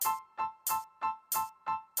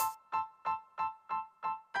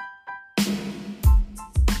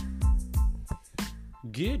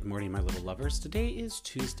Good morning, my little lovers. Today is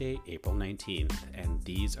Tuesday, April 19th, and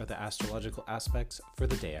these are the astrological aspects for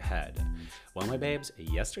the day ahead. Well, my babes,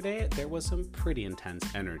 yesterday there was some pretty intense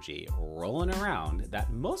energy rolling around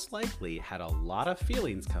that most likely had a lot of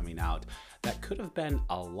feelings coming out that could have been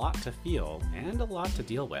a lot to feel and a lot to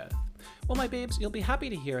deal with. Well, my babes, you'll be happy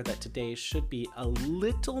to hear that today should be a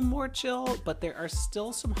little more chill, but there are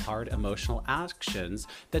still some hard emotional actions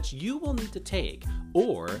that you will need to take,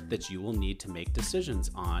 or that you will need to make decisions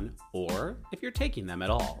on, or if you're taking them at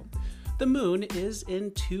all. The moon is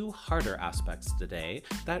in two harder aspects today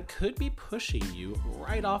that could be pushing you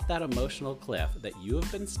right off that emotional cliff that you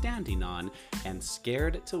have been standing on and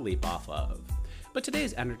scared to leap off of. But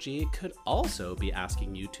today's energy could also be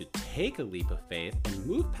asking you to take a leap of faith and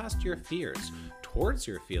move past your fears towards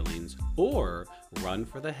your feelings, or run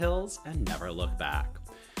for the hills and never look back.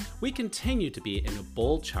 We continue to be in a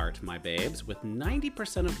bull chart, my babes, with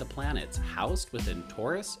 90% of the planets housed within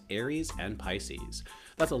Taurus, Aries, and Pisces.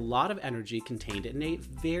 That's a lot of energy contained in a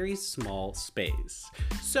very small space.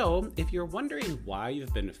 So, if you're wondering why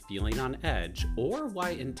you've been feeling on edge, or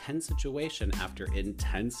why intense situation after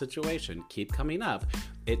intense situation keep coming up,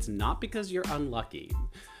 it's not because you're unlucky.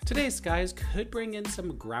 Today's skies could bring in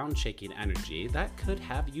some ground-shaking energy that could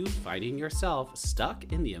have you finding yourself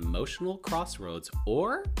stuck in the emotional crossroads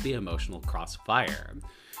or the emotional crossfire.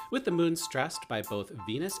 With the moon stressed by both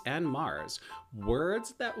Venus and Mars,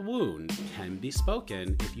 words that wound can be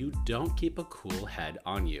spoken if you don't keep a cool head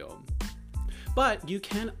on you. But you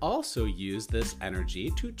can also use this energy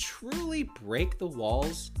to truly break the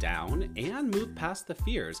walls down and move past the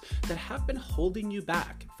fears that have been holding you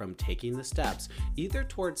back from taking the steps either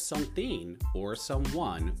towards something or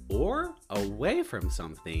someone, or away from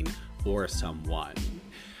something or someone.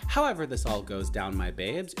 However this all goes down, my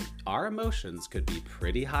babes, our emotions could be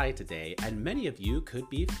pretty high today, and many of you could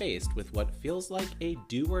be faced with what feels like a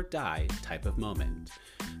do or die type of moment.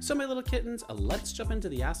 So my little kittens, let's jump into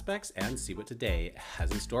the aspects and see what today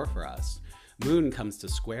has in store for us. Moon comes to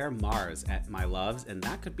square Mars at my loves, and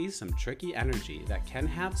that could be some tricky energy that can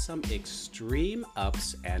have some extreme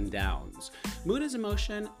ups and downs. Moon is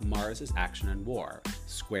emotion, Mars is action and war.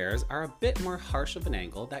 Squares are a bit more harsh of an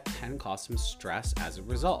angle that can cause some stress as a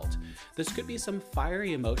result. This could be some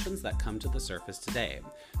fiery emotions that come to the surface today.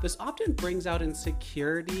 This often brings out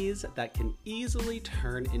insecurities that can easily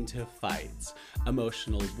turn into fights.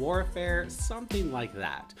 Emotional warfare, something like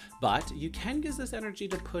that. But you can use this energy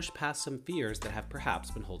to push past some fears that have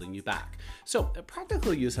perhaps been holding you back. So, a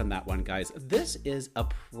practical use on that one, guys. This is a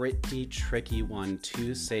pretty tricky one,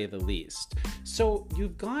 to say the least. So,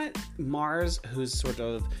 you've got Mars, who's sort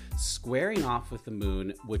of squaring off with the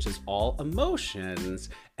moon, which is all emotions.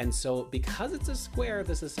 And so, because it's a square,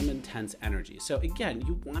 this is some intense energy. So again,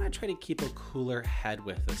 you want to try to keep a cooler head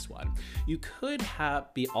with this one. You could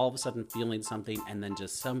be all of a sudden feeling something, and then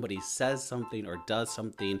just somebody says something or does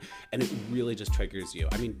something, and it really just triggers you.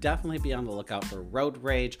 I mean, definitely be on the lookout for road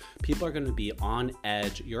rage. People are going to be on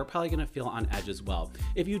edge. You're probably going to feel on edge as well.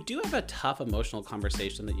 If you do have a tough emotional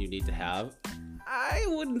conversation that you need to have, I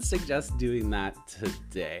wouldn't suggest doing that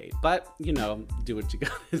today, but do what you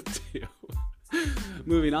gotta do.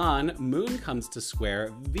 Moving on, Moon comes to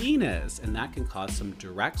square Venus, and that can cause some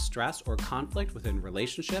direct stress or conflict within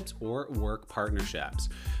relationships or work partnerships.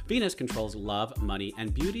 Venus controls love, money,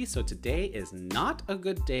 and beauty, so today is not a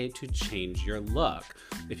good day to change your look.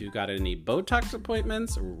 If you've got any Botox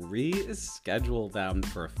appointments, reschedule them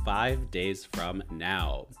for 5 days from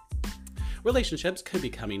now. Relationships could be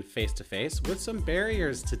coming face to face with some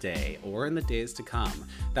barriers today or in the days to come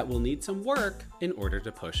that will need some work in order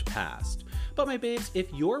to push past. But my babes,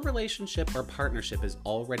 if your relationship or partnership is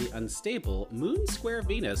already unstable, Moon square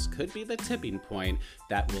Venus could be the tipping point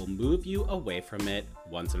that will move you away from it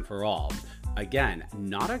once and for all. Again,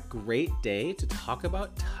 not a great day to talk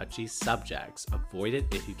about touchy subjects. Avoid it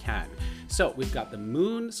if you can. So we've got the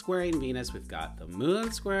moon squaring Venus, we've got the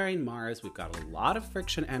moon squaring Mars, we've got a lot of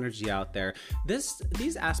friction energy out there.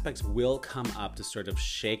 These aspects will come up to sort of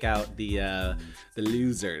shake out the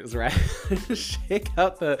losers, right? Shake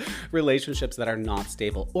out the relationships that are not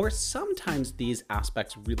stable. Or sometimes these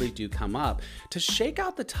aspects really do come up to shake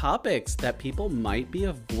out the topics that people might be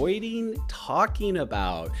avoiding talking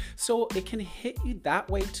about. So it can hit you that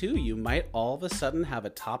way too. You might all of a sudden have a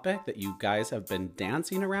topic that you guys have been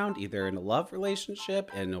dancing around, either in a love relationship,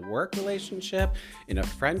 in a work relationship, in a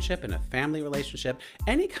friendship, in a family relationship,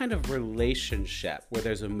 any kind of relationship relationship where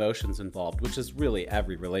there's emotions involved, which is really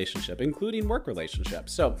every relationship, including work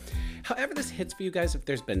relationships. So however this hits for you guys, if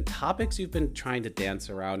there's been topics you've been trying to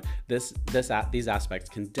dance around, these aspects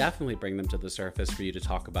can definitely bring them to the surface for you to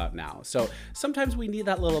talk about now. So sometimes we need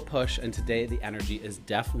that little push, and today the energy is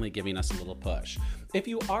definitely giving us a little push. If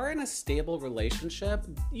you are in a stable relationship,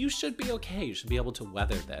 you should be okay. You should be able to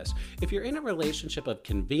weather this. If you're in a relationship of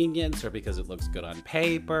convenience or because it looks good on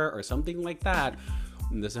paper or something like that,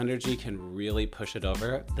 this energy can really push it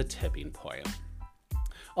over the tipping point.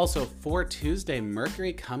 Also, for Tuesday,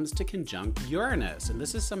 Mercury comes to conjunct Uranus, and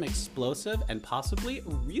this is some explosive and possibly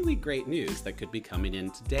really great news that could be coming in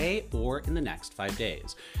today or in the next 5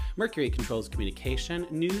 days. Mercury controls communication,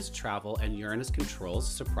 news, travel, and Uranus controls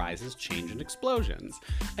surprises, change, and explosions.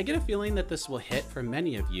 I get a feeling that this will hit for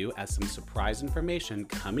many of you as some surprise information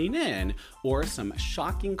coming in or some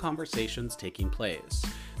shocking conversations taking place.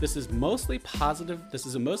 This is a mostly positive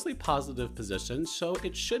position, so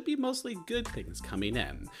it should be mostly good things coming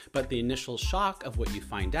in. But the initial shock of what you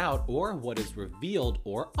find out or what is revealed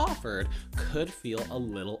or offered could feel a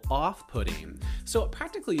little off-putting. So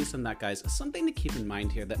practical use on that, guys, something to keep in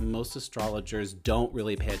mind here that most astrologers don't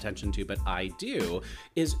really pay attention to, but I do,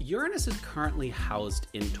 is Uranus is currently housed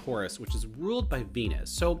in Taurus, which is ruled by Venus.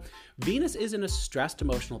 So Venus is in a stressed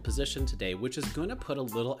emotional position today, which is going to put a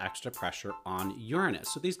little extra pressure on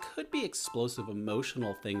Uranus. So these could be explosive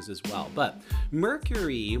emotional things as well. But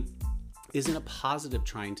Mercury is in a positive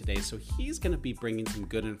trine today, so he's going to be bringing some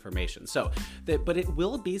good information. But it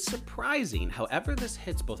will be surprising. However this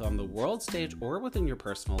hits both on the world stage or within your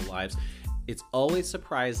personal lives, it's always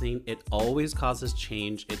surprising. It always causes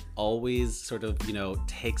change. It always sort of,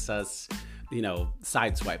 takes us,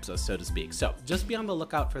 sideswipes us, so to speak. So just be on the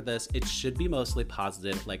lookout for this. It should be mostly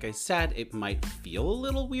positive. Like I said, it might feel a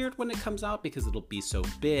little weird when it comes out because it'll be so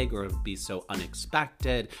big or it'll be so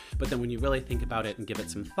unexpected. But then when you really think about it and give it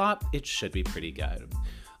some thought, it should be pretty good.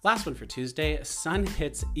 Last one for Tuesday, Sun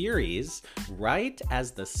hits Aries right as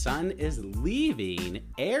the Sun is leaving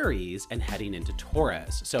Aries and heading into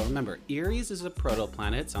Taurus. So remember, Aries is a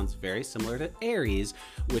protoplanet, sounds very similar to Aries,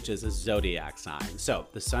 which is a zodiac sign. So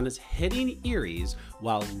the Sun is hitting Aries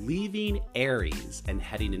while leaving Aries and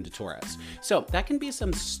heading into Taurus. So that can be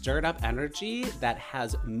some stirred up energy that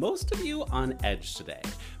has most of you on edge today.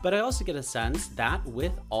 But I also get a sense that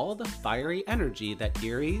with all the fiery energy that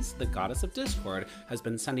Aries, the goddess of discord, has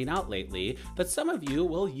been sending out lately, that some of you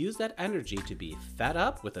will use that energy to be fed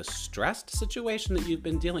up with a stressed situation that you've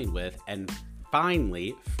been dealing with and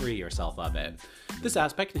finally free yourself of it. This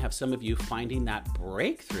aspect can have some of you finding that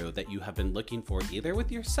breakthrough that you have been looking for either with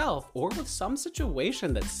yourself or with some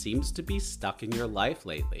situation that seems to be stuck in your life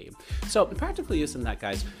lately. So in practical use in that,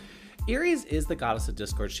 guys, Aries is the goddess of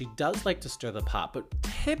discord. She does like to stir the pot, but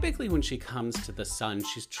typically when she comes to the Sun,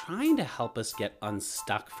 she's trying to help us get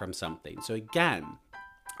unstuck from something. So again,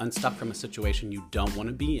 unstuck from a situation you don't want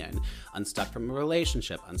to be in, unstuck from a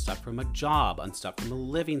relationship, unstuck from a job, unstuck from a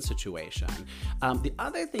living situation. The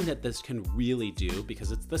other thing that this can really do,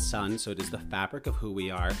 because it's the Sun, so it is the fabric of who we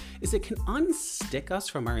are, is it can unstick us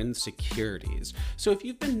from our insecurities. So if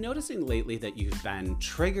you've been noticing lately that you've been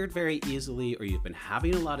triggered very easily or you've been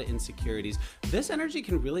having a lot of insecurities, this energy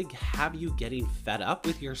can really have you getting fed up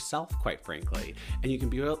with yourself, quite frankly. And you can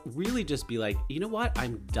really just be like, you know what?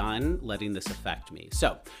 I'm done letting this affect me.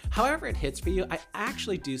 So however it hits for you, I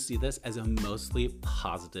actually do see this as a mostly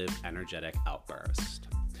positive energetic outburst.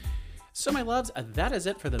 So my loves, that is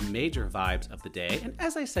it for the major vibes of the day. And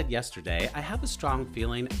as I said yesterday, I have a strong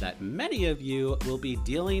feeling that many of you will be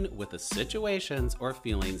dealing with the situations or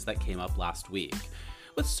feelings that came up last week.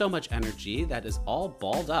 With so much energy that is all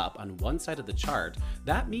balled up on one side of the chart,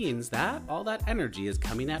 that means that all that energy is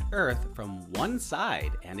coming at Earth from one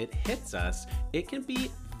side and it hits us. It can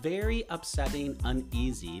be very upsetting,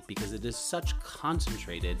 uneasy, because it is such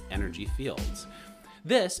concentrated energy fields.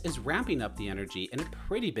 This is ramping up the energy in a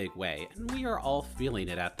pretty big way, and we are all feeling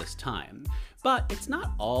it at this time. But it's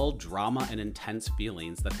not all drama and intense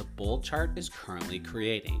feelings that the bull chart is currently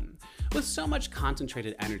creating. With so much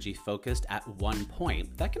concentrated energy focused at one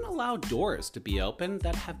point, that can allow doors to be open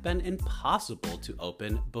that have been impossible to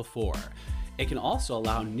open before. It can also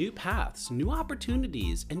allow new paths, new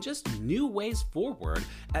opportunities, and just new ways forward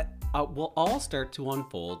will all start to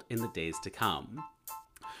unfold in the days to come.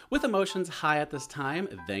 With emotions high at this time,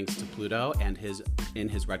 thanks to Pluto and in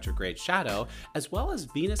his retrograde shadow, as well as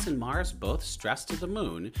Venus and Mars both stressed to the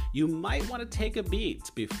moon, you might want to take a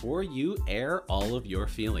beat before you air all of your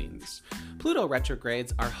feelings. Pluto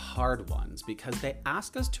retrogrades are hard ones because they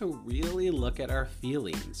ask us to really look at our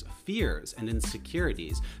feelings, fears, and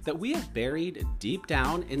insecurities that we have buried deep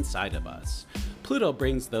down inside of us. Pluto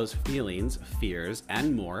brings those feelings, fears,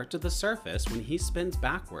 and more to the surface when he spins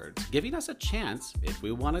backwards, giving us a chance, if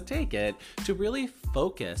we want to take it, to really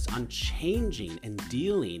focus on changing and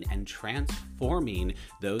dealing and transforming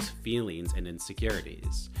those feelings and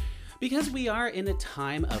insecurities. Because we are in a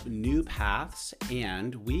time of new paths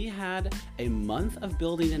and we had a month of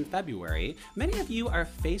building in February, many of you are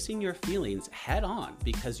facing your feelings head on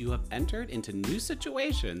because you have entered into new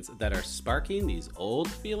situations that are sparking these old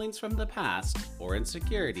feelings from the past or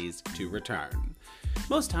insecurities to return.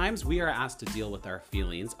 Most times we are asked to deal with our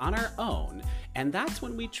feelings on our own, and that's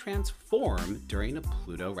when we transform during a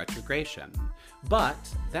Pluto retrogression. But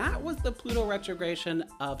that was the Pluto retrogression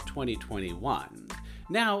of 2021.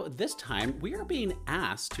 Now, this time, we are being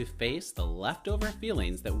asked to face the leftover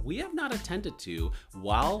feelings that we have not attended to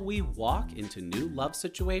while we walk into new love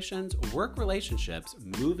situations, work relationships,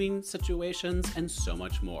 moving situations, and so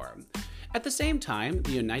much more. At the same time,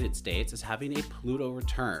 the United States is having a Pluto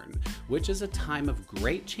return, which is a time of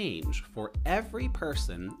great change for every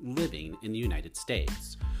person living in the United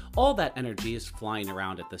States. All that energy is flying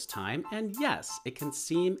around at this time, and yes, it can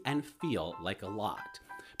seem and feel like a lot.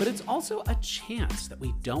 But it's also a chance that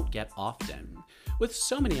we don't get often. With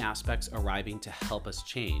so many aspects arriving to help us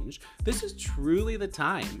change, this is truly the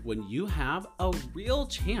time when you have a real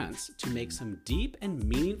chance to make some deep and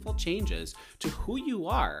meaningful changes to who you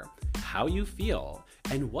are, how you feel,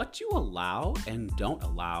 and what you allow and don't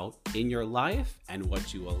allow in your life, and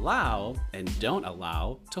what you allow and don't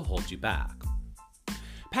allow to hold you back.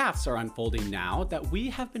 Paths are unfolding now that we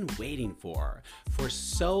have been waiting for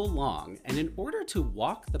so long, and in order to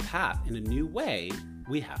walk the path in a new way,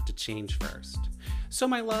 we have to change first. So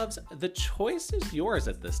my loves, the choice is yours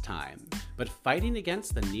at this time, but fighting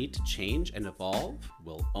against the need to change and evolve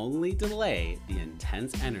will only delay the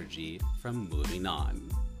intense energy from moving on.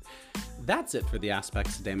 That's it for the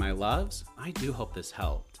aspects today, my loves. I do hope this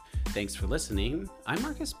helped. Thanks for listening. I'm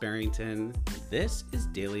Marcus Barrington. This is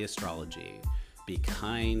Daily Astrology. Be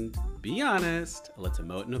kind, be honest, let's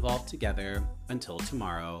emote and evolve together. Until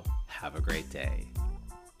tomorrow, have a great day.